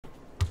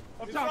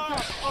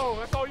Top. Oh,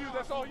 that's all you.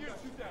 That's all you.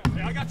 Shoot that.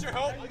 Hey, I got your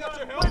help. I got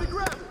your help. Way to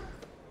grab it.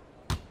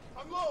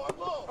 I'm low.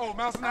 Oh,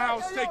 Mouse in the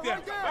house. Take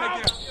that. Take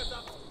that.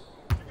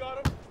 You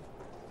got him.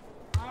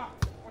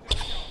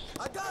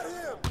 I got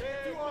him.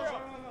 Hey, clear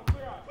out.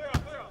 Clear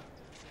out.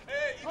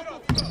 Hey, even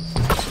up.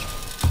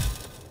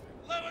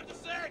 11 to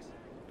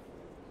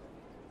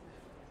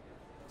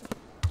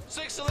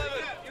 6. 6-11.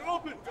 You're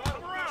open. Got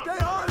him around. Stay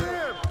on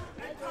him.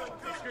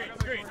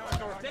 Screen.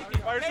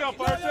 By yourself.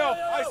 By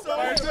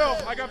yourself.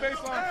 I got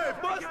baseline. Hey,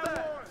 bust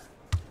that.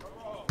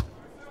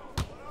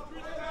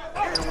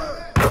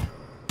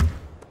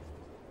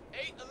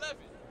 8-11.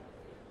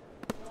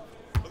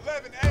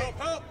 11-8.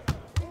 Help.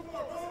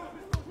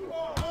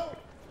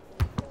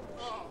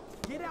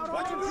 Get out on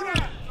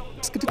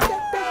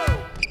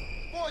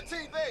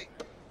 14-8.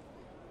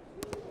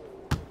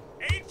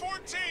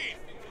 8-14.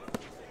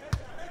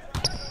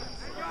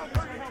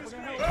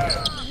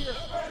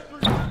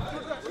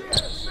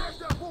 Smash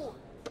that board.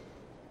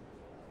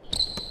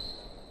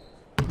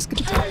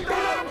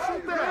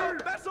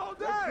 That's all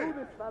day.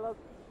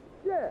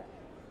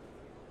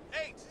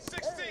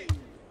 8-16.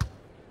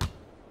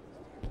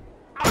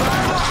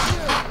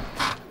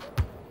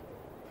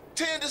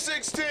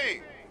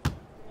 10-16.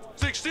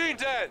 16,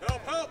 Dad.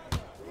 Help.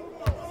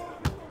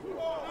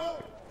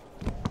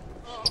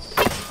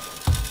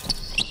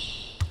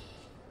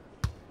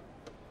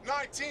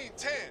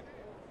 19-10.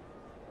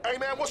 Hey,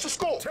 man, what's the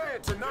score?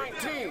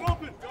 10-19.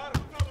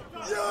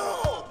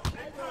 Yo!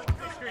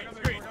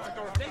 Screen.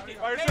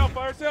 By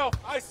yourself.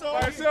 By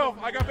yourself.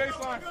 I got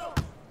baseline.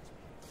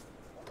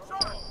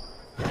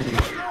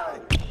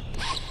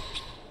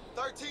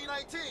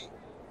 13-19.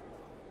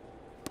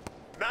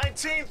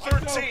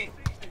 19-13.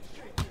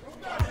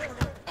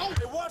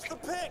 Hey, watch the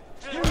pick.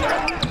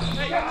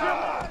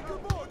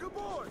 Good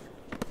boy.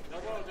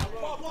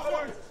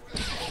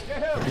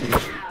 Get him.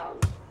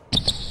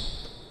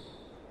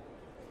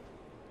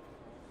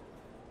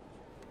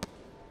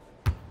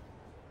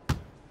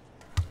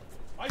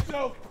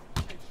 ISO.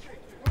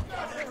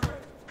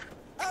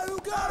 Hey, who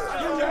got it?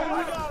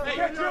 Hey,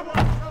 get him.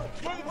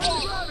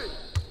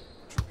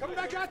 Coming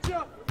back at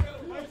you.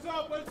 What's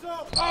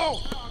up? Oh.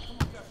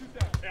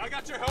 Hey, I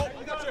got your help.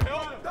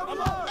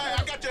 Double up. Hey, I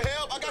got your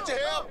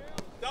help.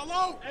 Down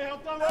low. Hey,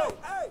 help down low.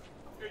 Hey.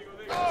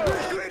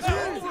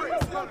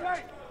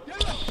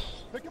 Get him.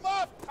 Pick him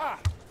up.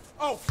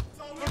 Oh.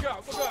 Look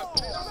out. That's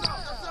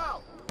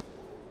out.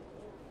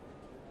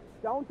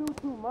 Don't do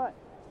too much.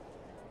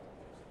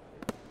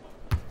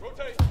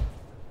 Rotate.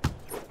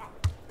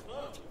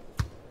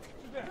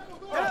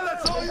 Yeah,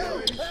 that's all you.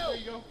 There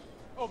you go.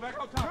 Oh, back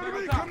on top. Come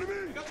to me.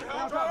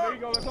 There you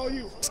go. That's all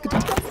you.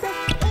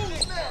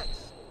 Who's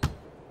next?